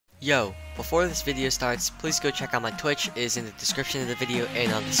Yo, before this video starts, please go check out my Twitch. It is in the description of the video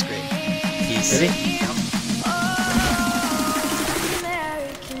and on the screen. Peace. Ready?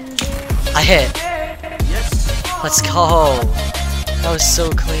 I hit. Yes. Let's go. That was so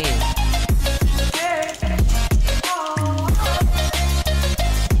clean.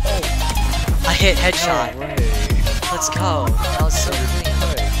 I hit headshot. No way. Let's go. That was so clean.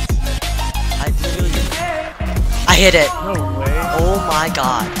 I literally didn't. I hit it. No way. Oh my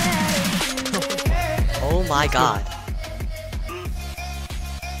god. Oh my god.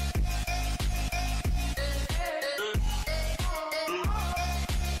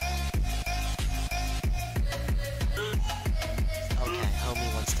 Okay,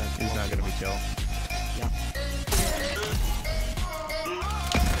 homie wants to. He's not gonna be killed. Yep.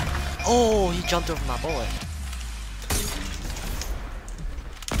 Oh, he jumped over my bullet.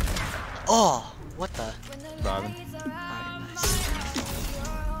 Oh, what the? Robin. Alright, nice.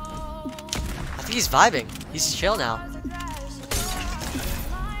 I think he's vibing. He's chill now.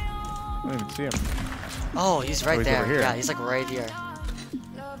 I don't even see him. Oh, he's right he's there. over here. Yeah, he's like right here.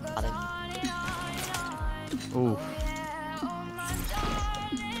 Got him. Ooh.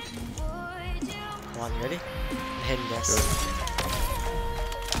 Come on, you ready? I'm hitting this. Good.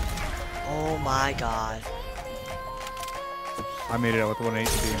 Oh my god. I made it out with 1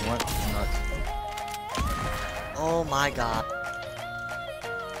 HP and what? I'm nuts. Oh my god.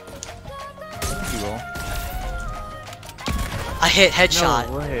 You will. I hit headshot.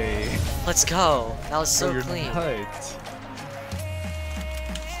 No way. Let's go. That was so Oh, you're clean. nuts.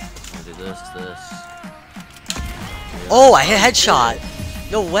 I'll do this. Oh, I hit headshot.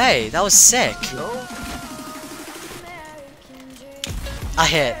 No way. That was sick. No. I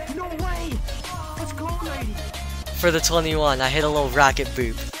hit. No way. Let's go, lady. For the 21, I hit a little rocket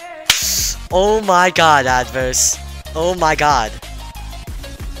boop. Oh my god, Adverse. Oh my god.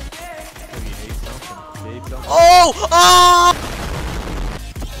 Oh! Oh!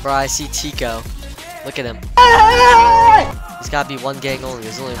 Bro, I see Tico. Look at him. There's gotta be one gang only.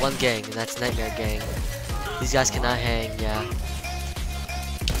 There's only one gang, and that's Nightmare Gang. These guys cannot hang, yeah.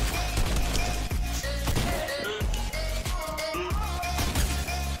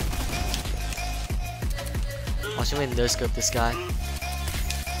 Watch me no scope this guy.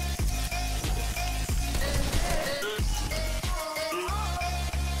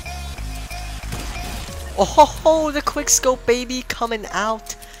 Oh ho ho, the quick scope baby coming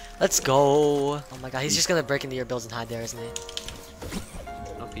out. Let's go. Oh my god, he's just gonna break into your builds and hide there, isn't he?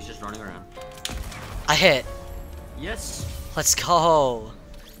 Nope, he's just running around. I hit. Yes. Let's go.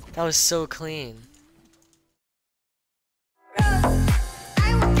 That was so clean.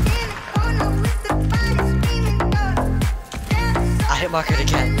 I hit marker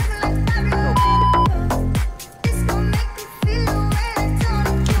again.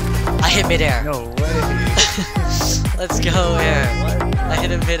 I hit midair. No way. Let's go air. I hit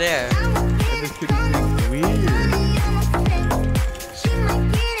him midair. And this kid is being weird.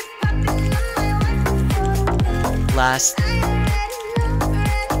 Last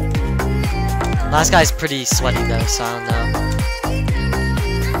guy's pretty sweaty though, so I don't know.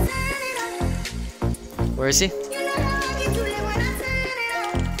 Where is he?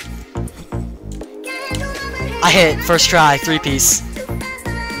 I hit first try 3-piece.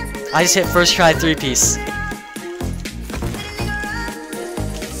 I just hit first try 3-piece.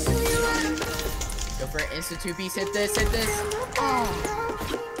 Go for an instant 2-piece. Hit this. Oh.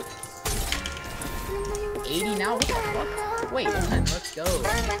 80 now. What the fuck? Wait, let's go.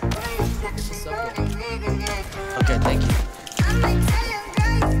 This is so good. Okay, thank you.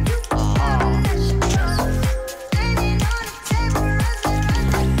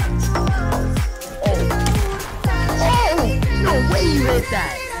 No way you hit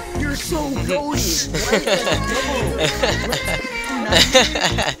that! You're so goated!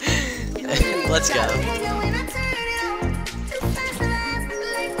 Let's go.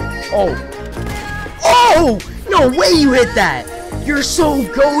 Oh! No way you hit that! You're so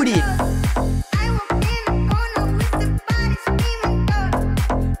goated!